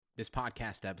This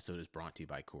podcast episode is brought to you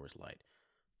by Coors Light.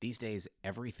 These days,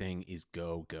 everything is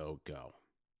go, go, go.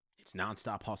 It's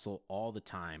nonstop hustle all the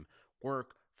time.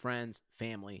 Work, friends,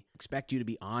 family expect you to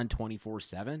be on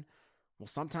 24/7. Well,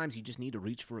 sometimes you just need to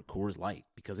reach for a Coors Light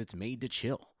because it's made to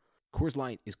chill. Coors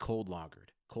Light is cold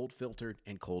lagered, cold filtered,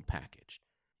 and cold packaged.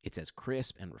 It's as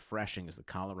crisp and refreshing as the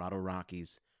Colorado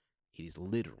Rockies. It is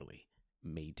literally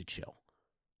made to chill.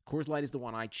 Coors Light is the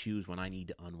one I choose when I need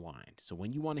to unwind. So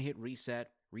when you want to hit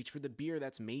reset, reach for the beer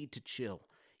that's made to chill.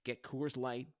 Get Coors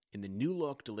Light in the new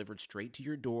look delivered straight to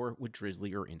your door with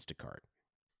Drizzly or Instacart.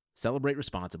 Celebrate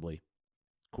responsibly.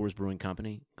 Coors Brewing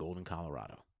Company, Golden,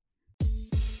 Colorado.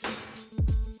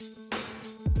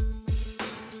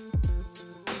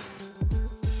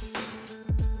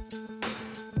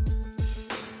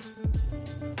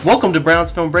 Welcome to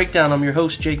Browns Film Breakdown. I'm your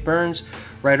host, Jake Burns,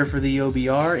 writer for the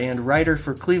OBR and writer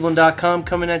for Cleveland.com,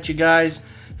 coming at you guys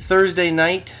Thursday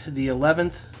night, the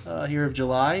 11th here of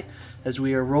July, as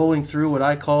we are rolling through what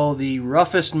I call the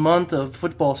roughest month of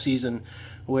football season,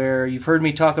 where you've heard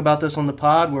me talk about this on the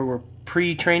pod, where we're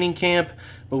pre-training camp,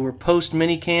 but we're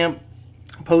post-mini camp,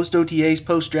 post-OTAs,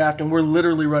 post-draft, and we're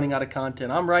literally running out of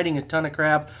content. I'm writing a ton of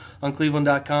crap on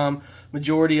Cleveland.com.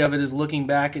 Majority of it is looking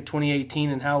back at 2018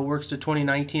 and how it works to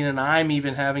 2019, and I'm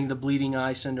even having the bleeding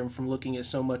eye syndrome from looking at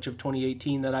so much of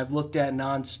 2018 that I've looked at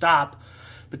nonstop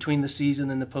between the season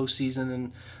and the postseason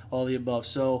and all the above.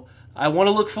 So I want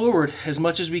to look forward as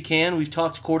much as we can. We've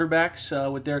talked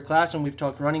quarterbacks with Derek Klassen. We've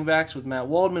talked running backs with Matt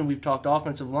Waldman. We've talked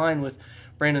offensive line with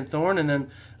Brandon Thorn, and then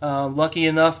lucky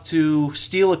enough to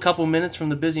steal a couple minutes from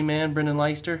the busy man, Brendan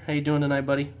Leister. How you doing tonight,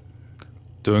 buddy?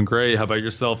 Doing great. How about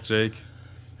yourself, Jake?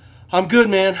 I'm good,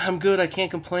 man. I'm good. I can't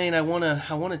complain. I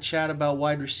wanna chat about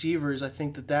wide receivers. I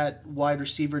think that wide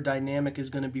receiver dynamic is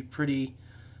going to be pretty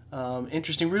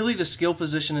interesting. Really, the skill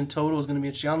position in total is going to be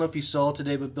interesting. I don't know if you saw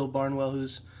today, but Bill Barnwell,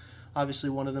 who's obviously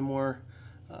one of the more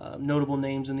notable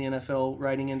names in the NFL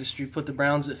writing industry, put the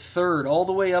Browns at third, all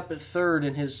the way up at third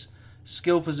in his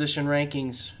skill position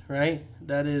rankings, right?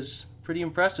 That is pretty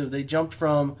impressive. They jumped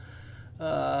from,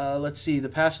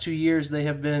 the past 2 years they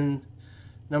have been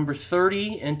number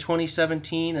 30 in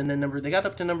 2017, and then they got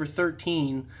up to number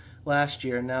 13 last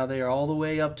year. Now they are all the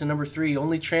way up to number 3,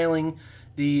 only trailing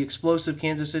the explosive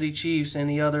Kansas City Chiefs and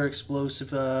the other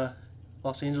explosive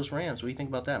Los Angeles Rams. What do you think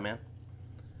about that, man?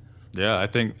 Yeah, I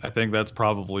think that's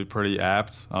probably pretty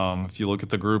apt. If you look at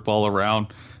the group all around,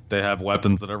 they have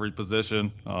weapons at every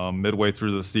position. Midway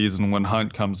through the season, when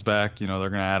Hunt comes back, they're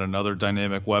going to add another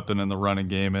dynamic weapon in the running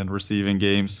game and receiving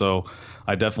game. So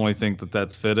I definitely think that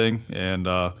that's fitting, and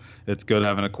it's good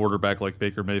having a quarterback like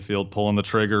Baker Mayfield pulling the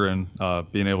trigger and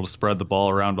being able to spread the ball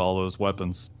around all those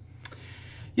weapons.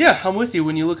 Yeah, I'm with you.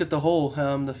 When you look at the whole,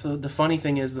 the funny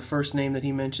thing is the first name that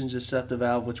he mentions is Seth the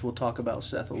Valve, which we'll talk about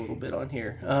Seth a little bit on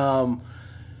here.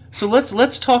 So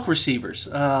let's talk receivers.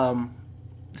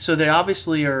 So they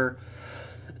obviously are,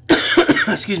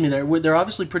 they're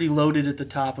obviously pretty loaded at the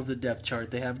top of the depth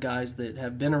chart. They have guys that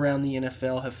have been around the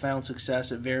NFL, have found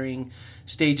success at varying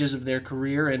stages of their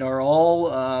career, and are all,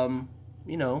 are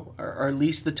at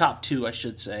least the top two, I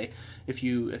should say. If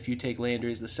you take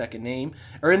Landry as the second name,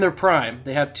 are in their prime.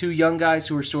 They have two young guys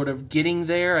who are sort of getting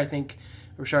there. I think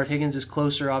Rashard Higgins is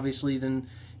closer, obviously, than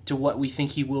to what we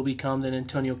think he will become than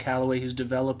Antonio Callaway, who's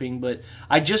developing. But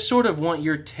I just sort of want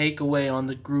your takeaway on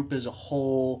the group as a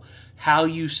whole, how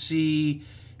you see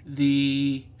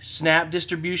the snap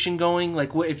distribution going.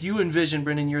 Like, what if you envision,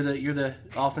 Brendan, you're the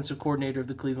offensive coordinator of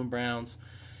the Cleveland Browns.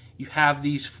 You have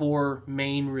these four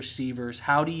main receivers.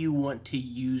 How do you want to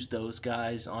use those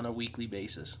guys on a weekly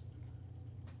basis?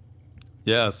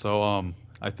 Yeah, so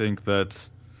I think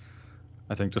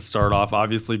to start off,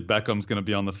 obviously Beckham's going to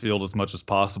be on the field as much as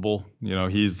possible.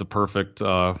 He's the perfect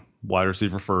wide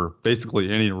receiver for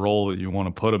basically any role that you want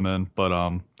to put him in.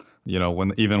 But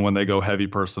when they go heavy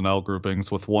personnel groupings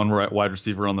with one wide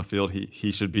receiver on the field,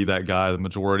 he should be that guy the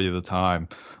majority of the time.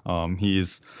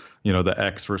 He's the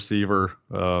X receiver,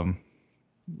 in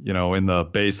the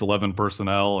base 11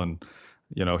 personnel, and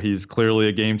he's clearly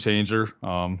a game changer.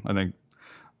 I think,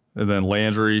 and then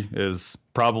Landry is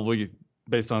probably,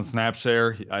 based on snap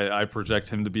share, I project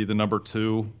him to be the number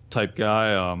 2 type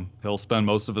guy. He'll spend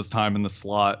most of his time in the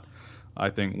slot. I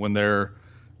think when they're,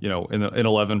 in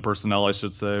 11 personnel, I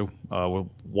should say, with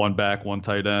one back, one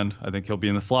tight end, I think he'll be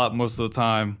in the slot most of the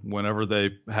time. Whenever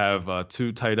they have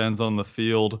 2 tight ends on the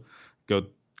field,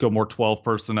 go go more 12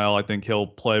 personnel. I think he'll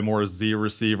play more Z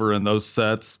receiver in those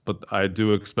sets, but I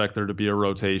do expect there to be a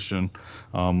rotation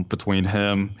between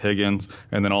him, Higgins,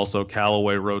 and then also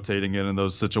Callaway rotating in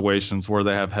those situations where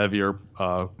they have heavier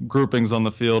groupings on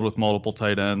the field with multiple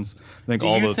tight ends. I think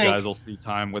all those guys will see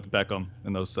time with Beckham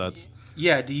in those sets.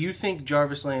 Yeah, do you think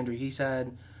Jarvis Landry, he's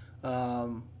had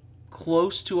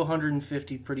close to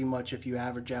 150 pretty much if you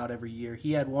average out every year.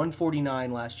 He had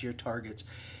 149 last year targets.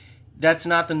 That's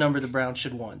not the number the Browns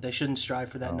should want. They shouldn't strive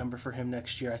for that number for him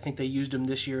next year. I think they used him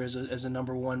this year as a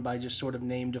number one by just sort of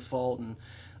name default and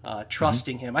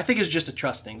trusting him. I think it's just a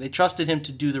trust thing. They trusted him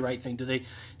to do the right thing. Do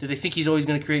they think he's always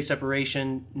going to create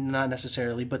separation? Not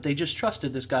necessarily, but they just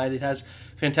trusted this guy that has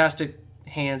fantastic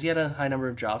hands. He had a high number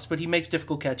of drops, but he makes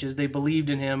difficult catches. They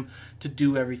believed in him to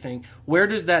do everything. Where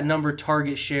does that number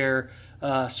target share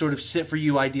sort of sit for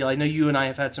you ideal? I know you and I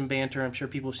have had some banter. I'm sure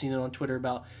people have seen it on Twitter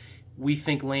about we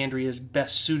think Landry is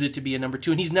best suited to be a number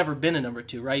two, and he's never been a number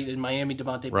two, right? In Miami,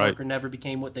 Devontae Parker never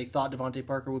became what they thought Devontae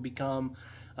Parker would become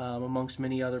amongst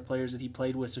many other players that he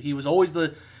played with. So he was always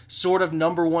the sort of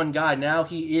number one guy. Now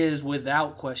he is,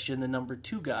 without question, the number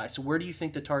two guy. So where do you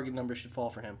think the target number should fall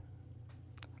for him?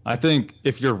 I think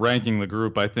if you're ranking the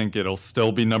group, I think it'll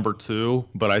still be number two,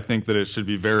 but I think that it should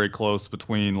be very close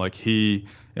between like he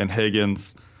and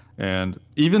Higgins and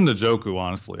even Njoku,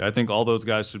 honestly. I think all those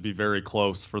guys should be very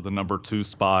close for the number two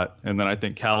spot. And then I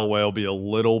think Callaway will be a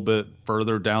little bit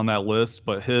further down that list,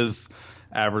 but his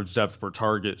average depth per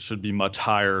target should be much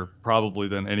higher probably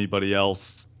than anybody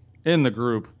else in the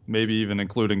group, maybe even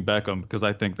including Beckham, because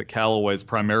I think that Callaway's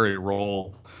primary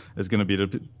role is going to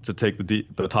be to take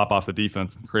the top off the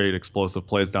defense and create explosive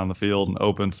plays down the field and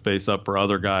open space up for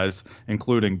other guys,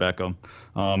 including Beckham.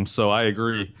 So I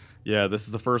agree. Yeah, this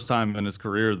is the first time in his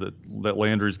career that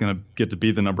Landry's going to get to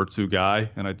be the number two guy,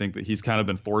 and I think that he's kind of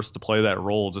been forced to play that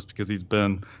role just because he's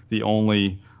been the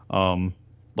only,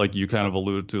 like you kind of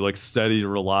alluded to, like steady,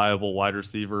 reliable wide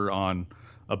receiver on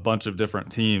a bunch of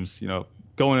different teams. You know,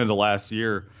 going into last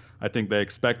year, I think they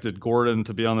expected Gordon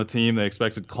to be on the team. They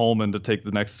expected Coleman to take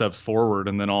the next steps forward,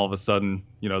 and then all of a sudden,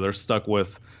 you know, they're stuck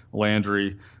with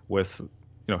Landry with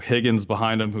Higgins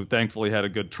behind him, who thankfully had a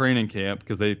good training camp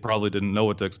because they probably didn't know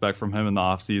what to expect from him in the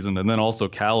offseason. And then also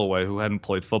Callaway, who hadn't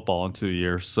played football in 2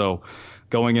 years. So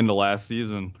going into last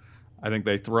season, I think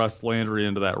they thrust Landry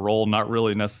into that role, not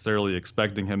really necessarily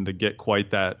expecting him to get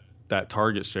quite that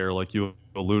target share like you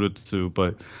alluded to.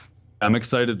 But I'm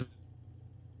excited.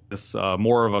 This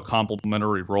more of a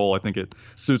complementary role. I think it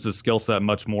suits his skill set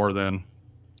much more than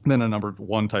a number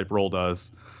one type role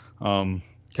does. Kind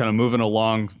of moving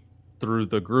along through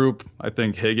the group, I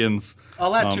think Higgins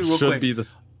I'll add two real should quick. be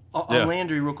the on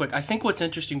Landry real quick. I think what's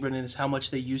interesting, Brendan, is how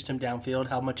much they used him downfield,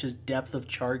 how much his depth of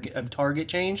target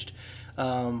changed.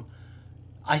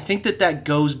 I think that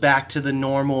goes back to the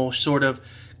normal sort of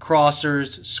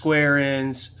crossers, square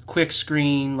ends, quick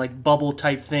screen, like bubble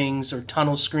type things or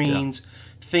tunnel screens,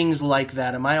 things like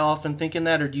that. Am I often thinking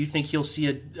that, or do you think he'll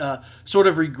see a sort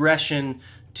of regression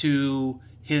to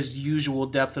his usual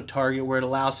depth of target where it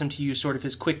allows him to use sort of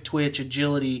his quick twitch,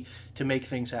 agility to make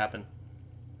things happen?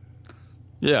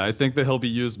 Yeah, I think that he'll be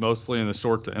used mostly in the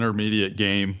short to intermediate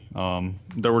game.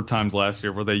 There were times last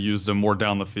year where they used him more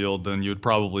down the field than you'd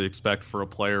probably expect for a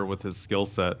player with his skill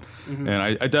set. Mm-hmm.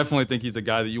 And I definitely think he's a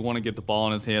guy that you want to get the ball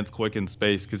in his hands quick in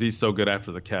space because he's so good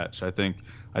after the catch. I think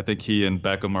he and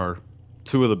Beckham are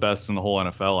two of the best in the whole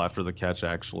NFL after the catch,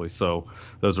 actually. So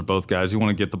those are both guys you want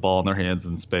to get the ball in their hands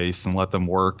in space and let them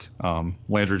work.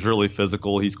 Landry's really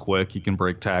physical. He's quick. He can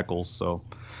break tackles. So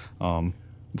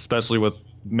especially with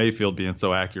Mayfield being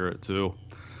so accurate too.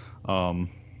 It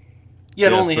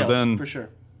only helped, for sure.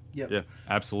 Yep. Yeah,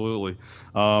 absolutely.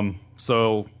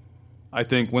 So I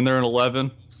think when they're in 11,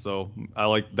 so I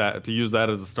like that to use that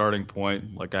as a starting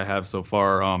point, like I have so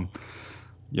far.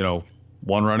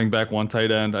 One running back, one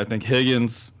tight end. I think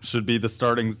Higgins should be the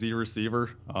starting Z receiver.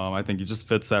 I think he just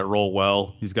fits that role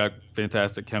well. He's got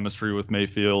fantastic chemistry with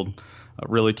Mayfield.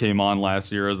 Really came on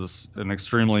last year as an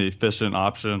extremely efficient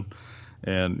option,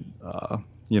 and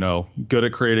good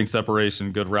at creating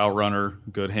separation, good route runner,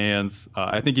 good hands.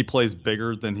 I think he plays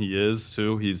bigger than he is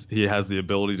too. He has the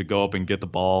ability to go up and get the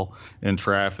ball in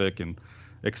traffic and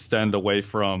extend away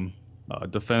from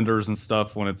defenders and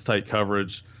stuff when it's tight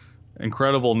coverage.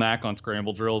 Incredible knack on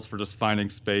scramble drills for just finding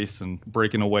space and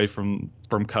breaking away from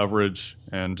coverage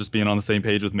and just being on the same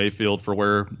page with Mayfield for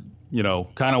where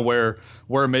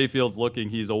Mayfield's looking.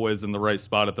 He's always in the right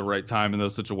spot at the right time in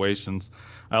those situations.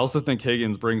 I also think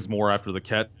Higgins brings more after the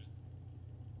catch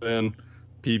than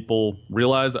people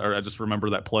realize. I just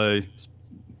remember that play.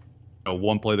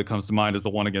 One play that comes to mind is the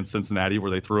one against Cincinnati where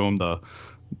they threw him the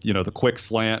the quick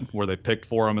slant where they picked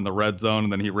for him in the red zone,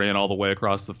 and then he ran all the way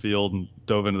across the field and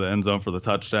dove into the end zone for the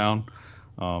touchdown.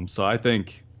 So I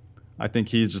think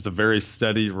he's just a very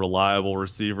steady, reliable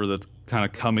receiver that's kind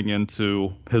of coming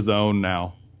into his own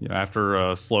now,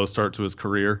 after a slow start to his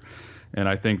career. And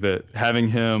I think that having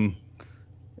him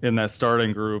in that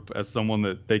starting group as someone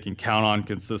that they can count on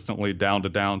consistently down to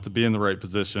down to be in the right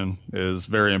position is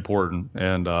very important.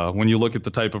 And when you look at the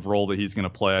type of role that he's going to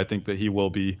play, I think that he will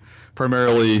be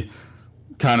primarily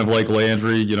kind of like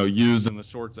Landry, used in the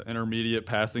short to intermediate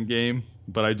passing game.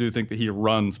 But I do think that he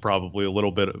runs probably a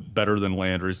little bit better than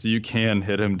Landry. So you can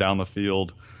hit him down the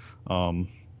field.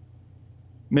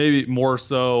 Maybe more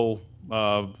so,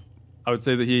 I would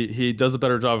say that he does a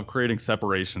better job of creating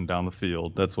separation down the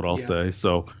field. That's what I'll say.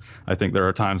 So I think there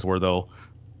are times where they'll,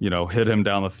 hit him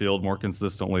down the field more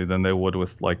consistently than they would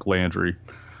with like Landry.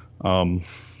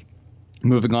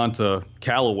 Moving on to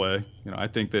Callaway, I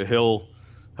think that he'll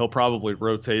probably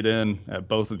rotate in at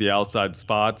both of the outside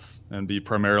spots and be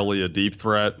primarily a deep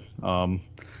threat.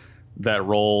 That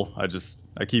role,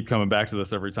 I keep coming back to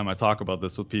this every time I talk about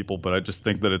this with people, but I just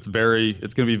think that it's going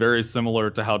to be very similar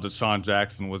to how Deshaun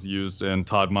Jackson was used in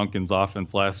Todd Monken's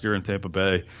offense last year in Tampa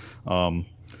Bay.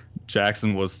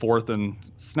 Jackson was fourth in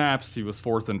snaps. He was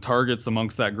fourth in targets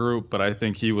amongst that group, but I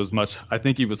think he was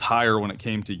higher when it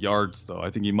came to yards, though. I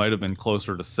think he might have been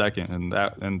closer to second, and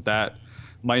that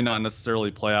might not necessarily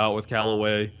play out with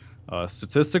Callaway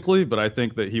statistically, but I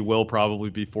think that he will probably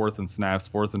be fourth in snaps,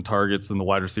 fourth in targets in the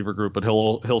wide receiver group, but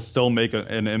he'll still make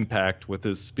an impact with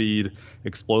his speed,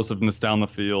 explosiveness down the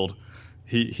field.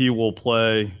 He will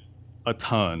play a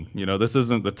ton. This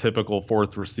isn't the typical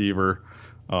fourth receiver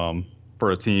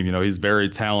for a team. He's a very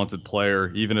talented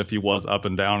player. Even if he was up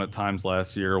and down at times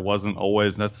last year, wasn't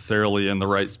always necessarily in the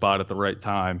right spot at the right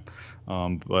time.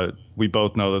 But we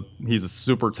both know that he's a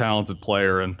super talented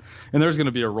player, and there's going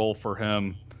to be a role for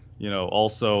him.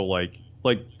 Also like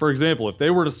for example, if they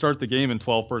were to start the game in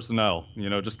 12 personnel,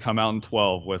 just come out in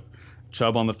 12 with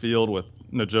Chubb on the field, with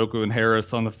Njoku and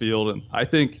Harris on the field. And I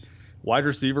think wide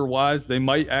receiver wise, they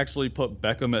might actually put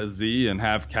Beckham at Z and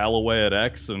have Callaway at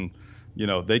X. And,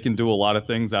 they can do a lot of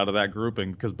things out of that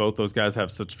grouping because both those guys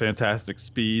have such fantastic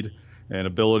speed and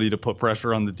ability to put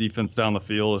pressure on the defense down the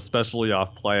field, especially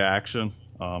off play action,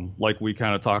 like we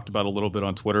kind of talked about a little bit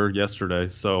on Twitter yesterday.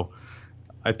 So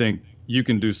I think you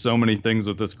can do so many things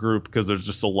with this group because there's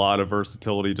just a lot of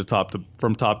versatility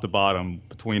from top to bottom,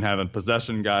 between having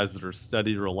possession guys that are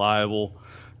steady, reliable,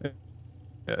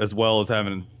 as well as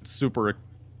having super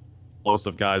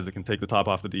explosive guys that can take the top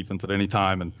off the defense at any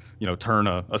time and, turn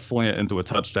a slant into a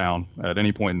touchdown at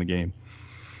any point in the game.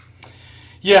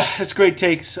 Yeah, that's great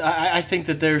takes. I think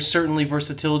that there's certainly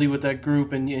versatility with that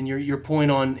group, and your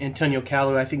point on Antonio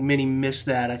Callaway, I think many miss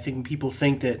that. I think people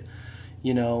think that,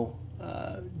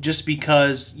 just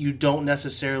because you don't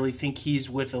necessarily think he's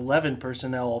with 11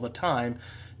 personnel all the time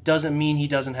doesn't mean he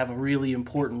doesn't have a really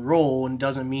important role, and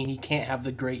doesn't mean he can't have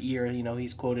the great year.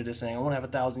 He's quoted as saying, I want to have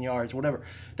 1,000 yards, whatever.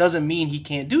 Doesn't mean he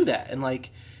can't do that. And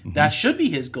that should be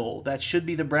his goal. That should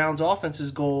be the Browns offense's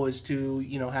goal, is to,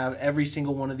 have every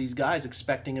single one of these guys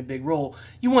expecting a big role.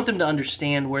 You want them to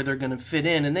understand where they're going to fit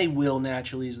in, and they will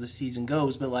naturally as the season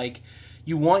goes. But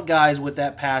you want guys with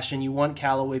that passion. You want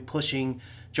Callaway pushing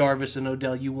Jarvis and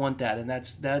Odell. You want that, and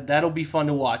that'll be fun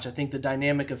to watch. I think the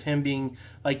dynamic of him being,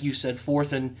 like you said,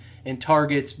 fourth in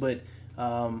targets, but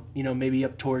maybe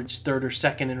up towards third or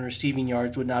second in receiving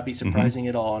yards would not be surprising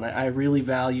at all. And I really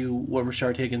value what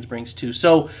Rashard Higgins brings too.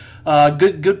 So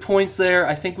good points there.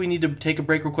 I think we need to take a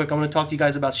break real quick. I'm going to talk to you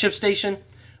guys about ShipStation.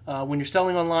 When you're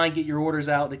selling online, get your orders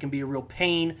out. They can be a real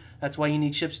pain. That's why you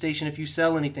need ShipStation if you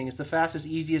sell anything. It's the fastest,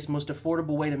 easiest, most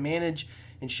affordable way to manage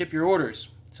and ship your orders.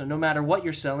 So no matter what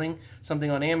you're selling, something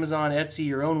on Amazon, Etsy,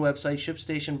 your own website,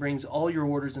 ShipStation brings all your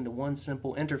orders into one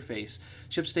simple interface.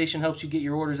 ShipStation helps you get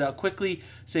your orders out quickly,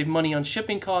 save money on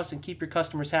shipping costs, and keep your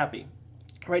customers happy.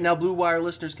 Right now, Blue Wire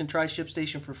listeners can try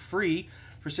ShipStation for free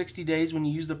for 60 days when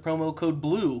you use the promo code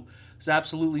BLUE. There's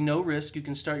absolutely no risk. You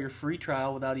can start your free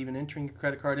trial without even entering your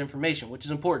credit card information, which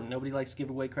is important. Nobody likes to give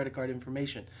away credit card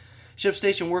information.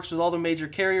 ShipStation works with all the major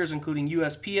carriers, including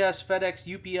USPS, FedEx,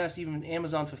 UPS, even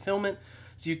Amazon Fulfillment,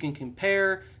 so you can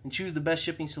compare and choose the best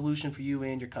shipping solution for you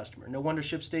and your customer. No wonder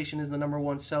ShipStation is the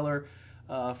 #1 seller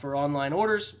for online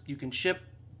orders. You can ship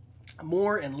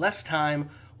more in less time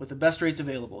with the best rates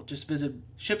available. Just visit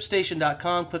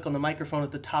ShipStation.com, click on the microphone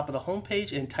at the top of the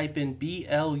homepage, and type in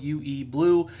BLUE,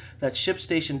 Blue. That's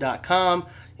ShipStation.com.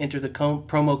 Enter the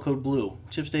promo code BLUE.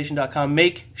 ShipStation.com.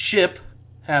 Make ship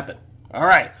happen. All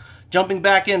right, jumping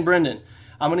back in, Brendan.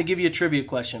 I'm going to give you a trivia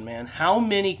question, man. How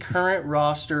many current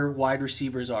roster wide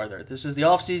receivers are there? This is the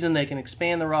offseason. They can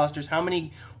expand the rosters. How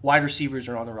many wide receivers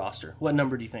are on the roster? What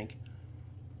number do you think?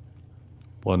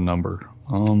 What number?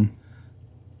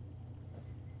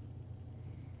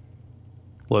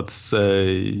 Let's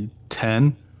say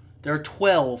 10. There are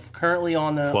 12 currently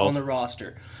on the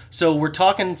roster. So we're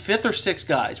talking 5th or 6th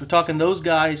guys. We're talking those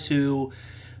guys who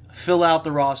fill out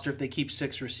the roster if they keep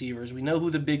 6 receivers. We know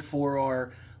who the big 4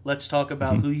 are. Let's talk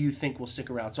about who you think will stick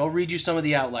around. So I'll read you some of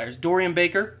the outliers. Dorian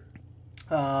Baker,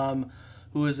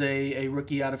 who is a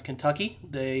rookie out of Kentucky.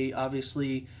 They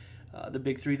obviously, the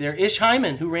big 3 there. Ish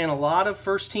Hyman, who ran a lot of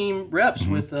first-team reps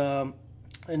with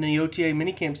in the OTA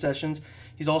minicamp sessions.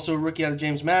 He's also a rookie out of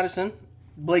James Madison.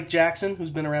 Blake Jackson,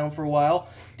 who's been around for a while.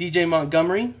 DJ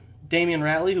Montgomery. Damian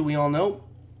Ratley, who we all know.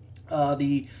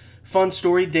 The fun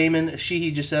story, Damon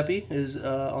Sheehy Giuseppe is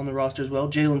on the roster as well.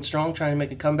 Jalen Strong trying to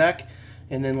make a comeback.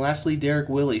 And then lastly, Derek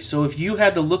Willie. So if you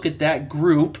had to look at that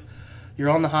group, you're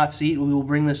on the hot seat. We will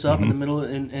bring this up in the middle,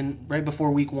 and right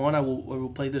before week 1, I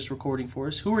will play this recording for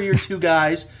us. Who are your 2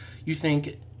 guys you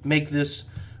think make this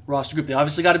roster group? They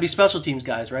obviously got to be special teams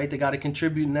guys, right? They got to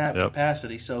contribute in that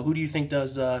capacity. So who do you think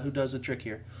does the trick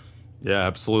here? Yeah,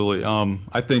 absolutely.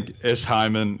 I think Ish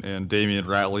Hyman and Damian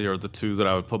Ratley are the 2 that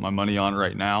I would put my money on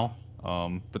right now.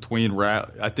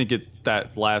 I think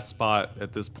that last spot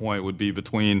at this point would be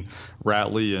between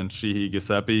Ratley and Sheehy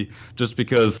Giuseppe, just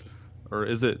because, or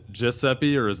is it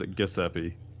Giuseppe or is it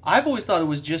Giuseppe? I've always thought it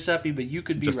was Giuseppe, but you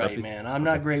could be Giuseppe? Right, man. I'm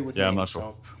not great with names. I'm not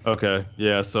sure. So. Okay,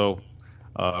 yeah, so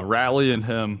Ratley and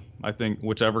him, I think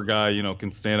whichever guy,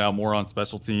 can stand out more on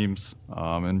special teams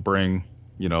and bring,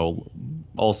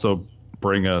 also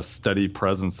bring a steady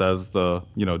presence as the,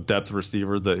 depth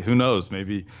receiver that who knows,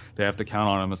 maybe they have to count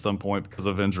on him at some point because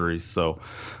of injuries. So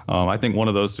I think one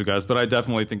of those 2 guys, but I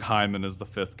definitely think Hyman is the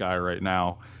 5th guy right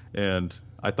now. And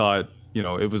I thought, it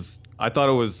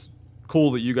was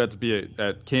cool that you got to be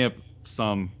at camp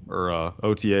some, or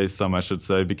OTA some, I should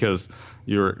say, because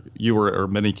you were or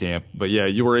mini camp, but yeah,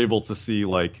 you were able to see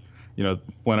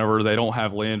whenever they don't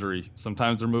have Landry,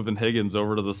 sometimes they're moving Higgins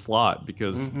over to the slot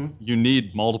because you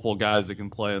need multiple guys that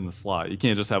can play in the slot. You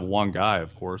can't just have one guy,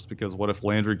 of course, because what if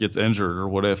Landry gets injured, or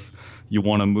what if you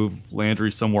want to move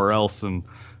Landry somewhere else and,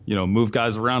 move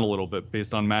guys around a little bit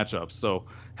based on matchups. So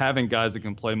having guys that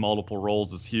can play multiple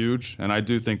roles is huge. And I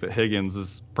do think that Higgins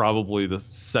is probably the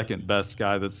 2nd best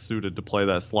guy that's suited to play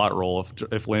that slot role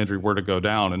if Landry were to go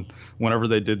down. And whenever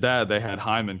they did that, they had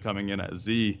Hyman coming in at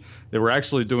Z. They were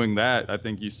actually doing that, I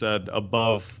think you said,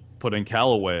 above putting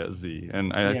Callaway at Z.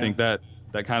 And I think that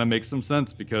kind of makes some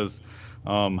sense because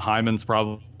Hyman's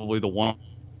probably the one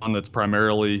that's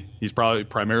he's probably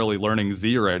primarily learning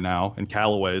Z right now, and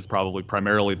Callaway is probably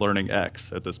primarily learning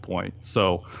X at this point.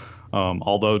 So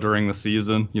although during the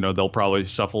season, they'll probably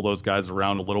shuffle those guys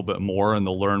around a little bit more, and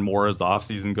they'll learn more as the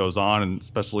offseason goes on, and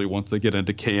especially once they get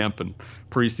into camp and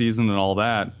preseason and all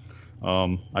that.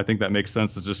 I think that makes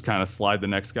sense to just kind of slide the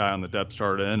next guy on the depth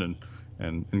chart in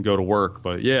and go to work.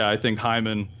 But yeah, I think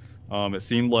Hyman, it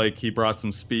seemed like he brought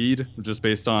some speed just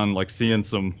based on seeing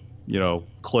some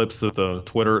clips that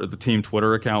the team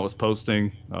Twitter account was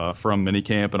posting from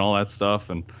minicamp and all that stuff.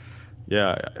 And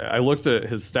yeah, I looked at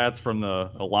his stats from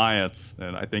the Alliance,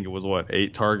 and I think it was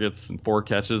 8 targets and 4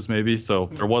 catches maybe. So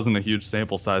there wasn't a huge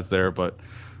sample size there, but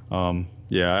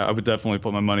yeah, I would definitely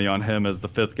put my money on him as the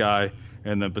 5th guy,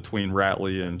 and then between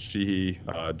Ratley and Sheehy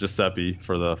Giuseppe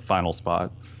for the final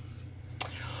spot.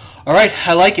 All right,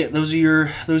 I like it. Those are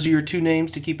your 2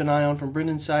 names to keep an eye on from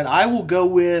Brendan's side. I will go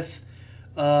with.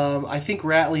 I think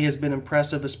Ratley has been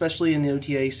impressive, especially in the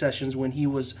OTA sessions when he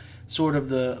was sort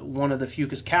of one of the few,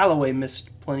 because Callaway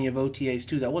missed plenty of OTAs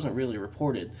too. That wasn't really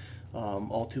reported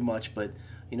all too much, but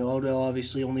Odell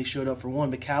obviously only showed up for 1,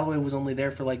 but Callaway was only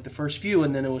there for the first few,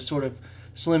 and then it was sort of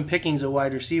slim pickings at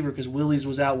wide receiver because Willies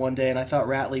was out one day, and I thought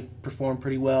Ratley performed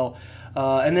pretty well.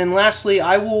 And then lastly,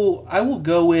 I will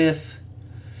go with.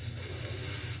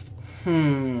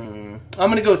 I'm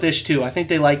going to go with Ish too. I think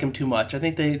they like him too much. I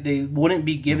think they wouldn't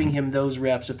be giving him those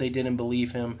reps if they didn't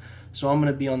believe him. So I'm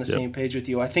going to be on the same page with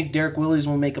you. I think Derek Willies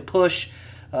will make a push.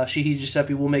 Sheehy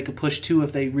Giuseppe will make a push too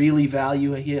if they really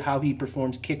value how he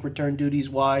performs kick return duties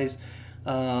wise.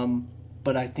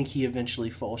 But I think he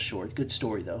eventually falls short. Good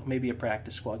story though. Maybe a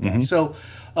practice squad guy. So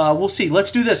we'll see.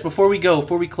 Let's do this before we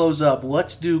close up.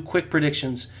 Let's do quick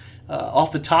predictions.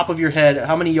 Off the top of your head,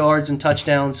 how many yards and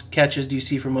touchdowns, catches do you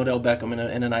see from Odell Beckham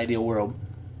in an ideal world?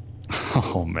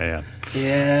 Oh, man.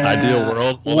 Yeah. Ideal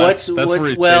world? Well, that's where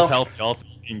he stays healthy all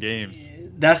 16 games.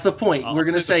 That's the point. We're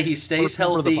going to say he stays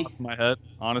healthy.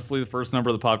 Honestly, the first number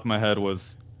that popped in my head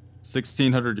was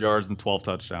 1,600 yards and 12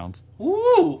 touchdowns.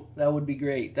 Woo! That would be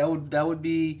great. That would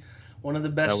be one of the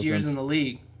best years in the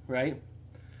league, right?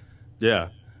 Yeah.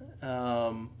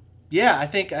 Yeah, I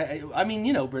think, I mean,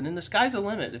 you know, Brendan, the sky's the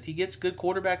limit. If he gets good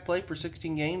quarterback play for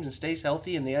 16 games and stays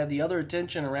healthy and they have the other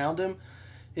attention around him,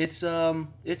 it's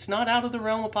not out of the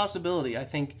realm of possibility. I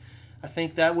think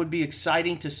that would be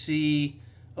exciting to see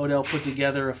Odell put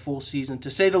together a full season, to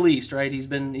say the least, right? He's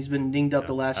been dinged up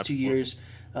the last absolutely. 2 years.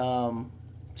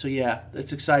 So, yeah,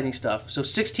 it's exciting stuff. So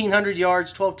 1,600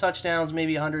 yards, 12 touchdowns,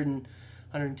 maybe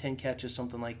 110 catches,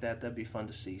 something like that. That'd be fun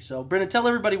to see. So, Brendan, tell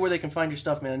everybody where they can find your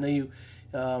stuff, man. I know you,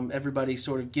 everybody's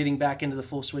sort of getting back into the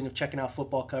full swing of checking out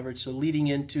football coverage. So, leading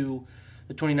into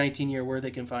the 2019 year, where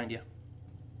they can find you.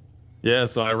 Yeah,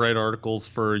 so I write articles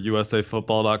for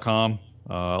USAFootball.com.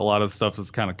 A lot of the stuff is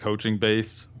kind of coaching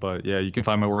based, but yeah, you can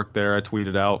find my work there. I tweet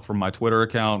it out from my Twitter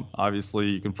account. Obviously,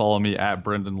 you can follow me at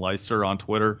Brendan Leister on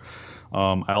Twitter.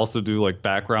 I also do like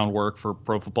background work for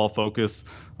Pro Football Focus.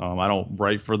 I don't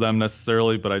write for them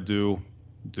necessarily, but I do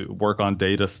work on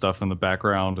data stuff in the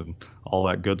background and all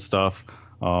that good stuff.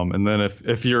 And then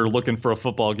if you're looking for a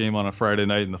football game on a Friday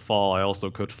night in the fall, I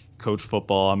also coach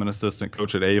football. I'm an assistant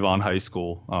coach at Avon High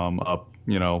School, up,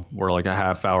 we're like a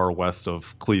half hour west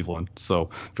of Cleveland. So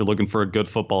if you're looking for a good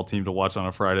football team to watch on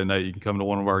a Friday night, you can come to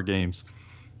one of our games.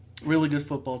 Really good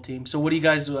football team. So what do you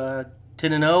guys,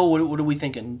 10-0? What are we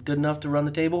thinking? Good enough to run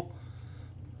the table?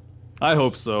 I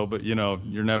hope so, but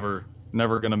you're never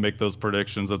going to make those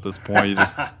predictions at this point. You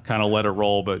just kind of let it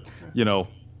roll. But,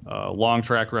 long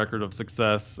track record of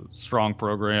success, strong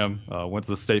program, went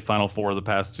to the state Final Four the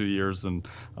past 2 years and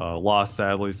lost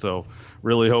sadly. So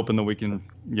really hoping that we can,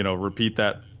 repeat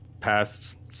that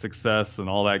past success and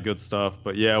all that good stuff.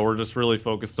 But yeah, we're just really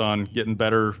focused on getting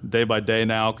better day by day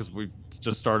now because we've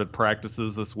just started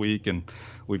practices this week and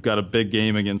we've got a big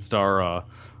game against our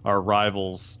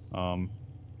rivals.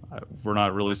 We're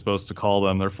not really supposed to call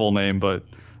them their full name, but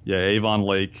yeah, Avon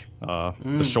Lake, the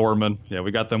Shoremen. Yeah,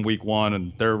 we got them week 1,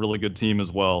 and they're a really good team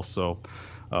as well. So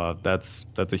that's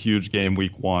a huge game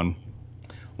week 1.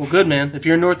 Well, good, man. If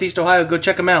you're in Northeast Ohio, go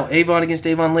check them out. Avon against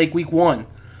Avon Lake week 1.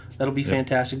 That'll be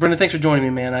fantastic. Brendan, thanks for joining me,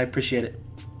 man. I appreciate it.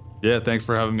 Yeah, thanks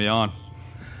for having me on.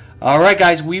 All right,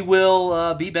 guys, we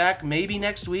will be back maybe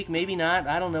next week, maybe not.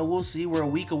 I don't know. We'll see. We're a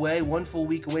week away, one full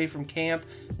week away from camp.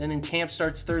 Then camp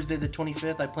starts Thursday the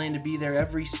 25th. I plan to be there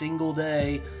every single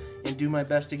day and do my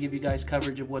best to give you guys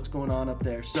coverage of what's going on up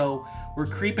there. So we're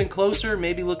creeping closer.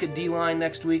 Maybe look at D-Line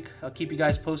next week. I'll keep you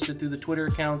guys posted through the Twitter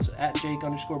accounts at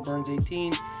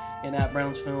Jake_Burns18 and at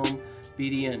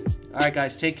BrownsFilmBDN. All right,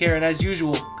 guys, take care. And as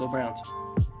usual, go Browns.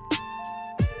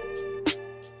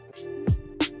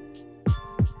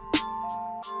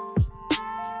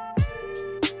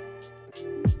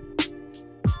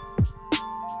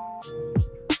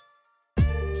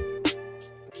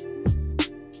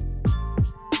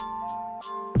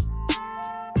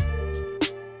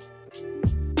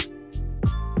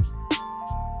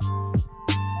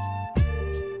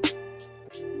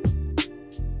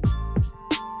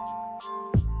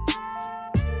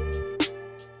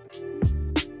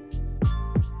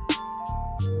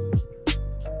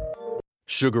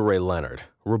 Sugar Ray Leonard,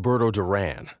 Roberto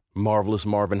Duran, Marvelous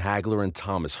Marvin Hagler, and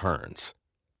Thomas Hearns.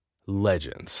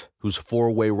 Legends, whose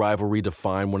four-way rivalry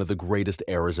defined one of the greatest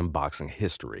eras in boxing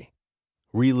history.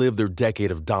 Relive their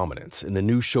decade of dominance in the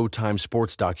new Showtime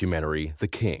sports documentary, The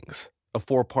Kings, a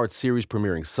 4-part series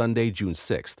premiering Sunday, June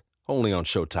 6th, only on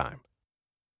Showtime.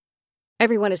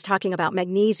 Everyone is talking about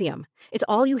magnesium. It's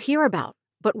all you hear about.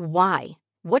 But why?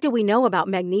 What do we know about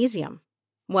magnesium?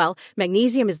 Well,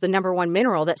 magnesium is the number one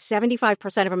mineral that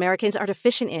 75% of Americans are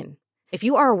deficient in. If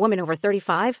you are a woman over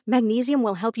 35, magnesium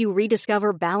will help you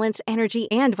rediscover balance,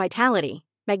 energy, and vitality.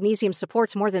 Magnesium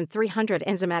supports more than 300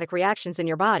 enzymatic reactions in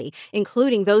your body,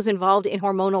 including those involved in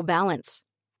hormonal balance.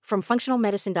 From functional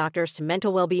medicine doctors to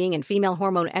mental well-being and female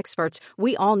hormone experts,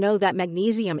 we all know that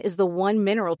magnesium is the one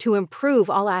mineral to improve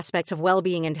all aspects of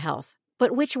well-being and health.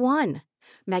 But which one?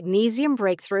 Magnesium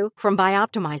Breakthrough from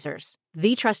Bioptimizers,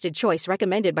 the trusted choice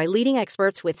recommended by leading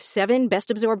experts with 7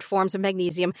 best-absorbed forms of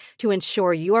magnesium to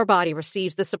ensure your body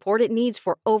receives the support it needs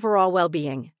for overall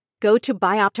well-being. Go to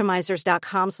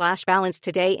bioptimizers.com/balance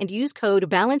today and use code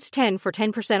BALANCE10 for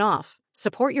 10% off.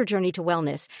 Support your journey to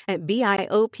wellness at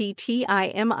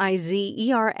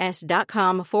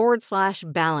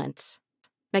bioptimizers.com/balance.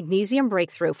 Magnesium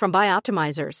Breakthrough from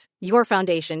Bioptimizers, your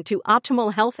foundation to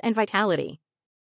optimal health and vitality.